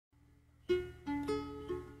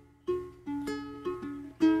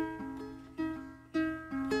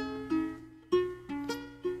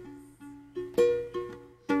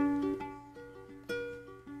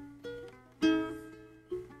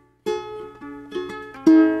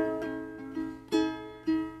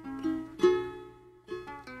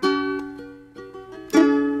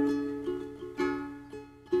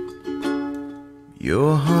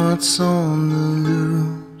Your heart's on the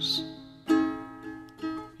loose.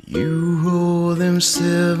 You roll them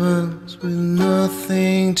sevens with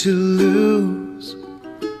nothing to lose.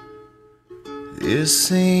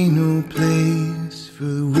 This ain't no place for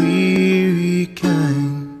the weary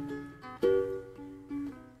kind.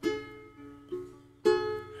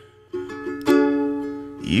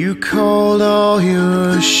 You called all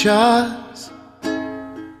your shots,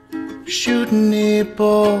 shooting a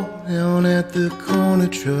ball down at the corner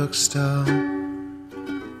truck stop.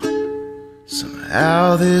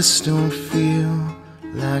 Somehow this don't feel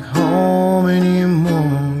like home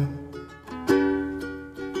anymore.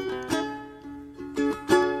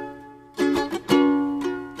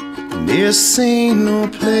 This ain't no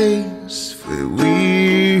place for the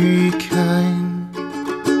weary kind.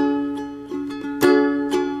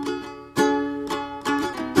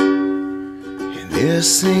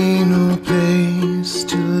 This ain't no place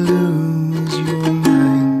to lose your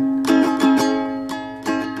mind.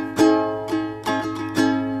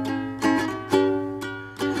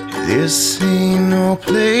 This ain't no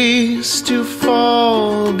place to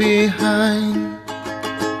fall behind.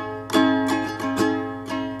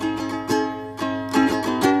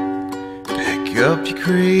 Pack up your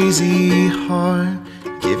crazy heart,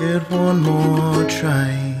 give it one more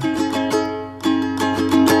try.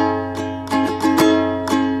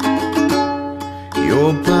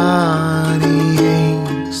 Your body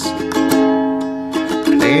aches,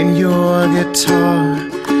 playing your guitar,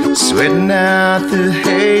 sweating out the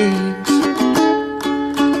haze.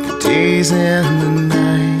 The days and the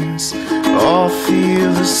nights all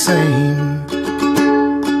feel the same.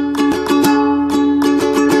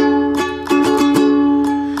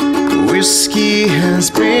 Whiskey has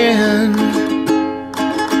been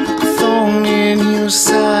a thorn in your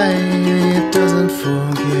side, it doesn't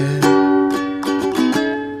forget.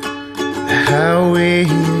 The highway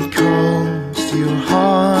calls to your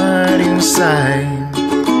heart inside.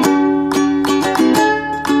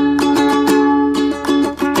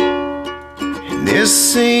 And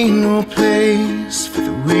this ain't no place for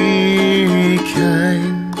the weary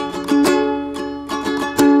kind.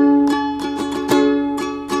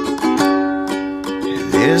 And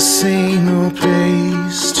this ain't no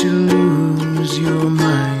place to lose your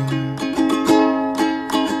mind.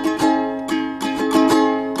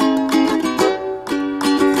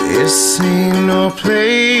 This ain't no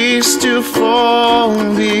place to fall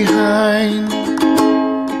behind.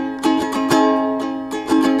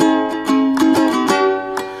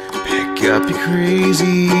 Pick up your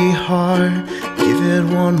crazy heart, give it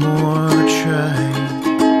one more try.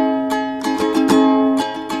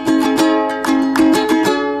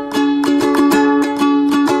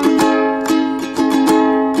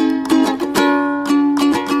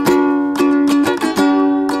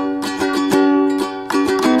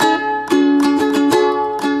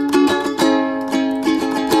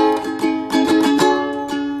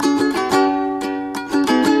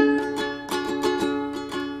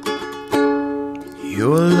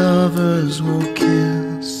 Your lovers won't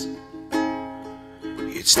kiss,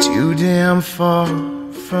 it's too damn far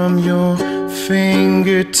from your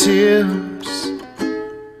fingertips.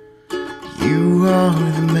 You are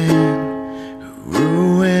the man who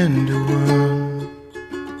ruined the world.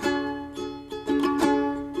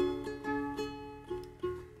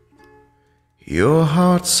 Your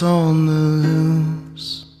heart's on the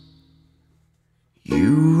loose.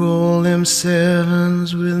 You roll them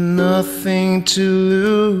sevens with nothing to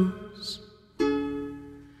lose.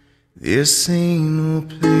 This ain't no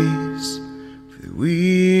place for the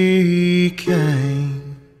weary kind.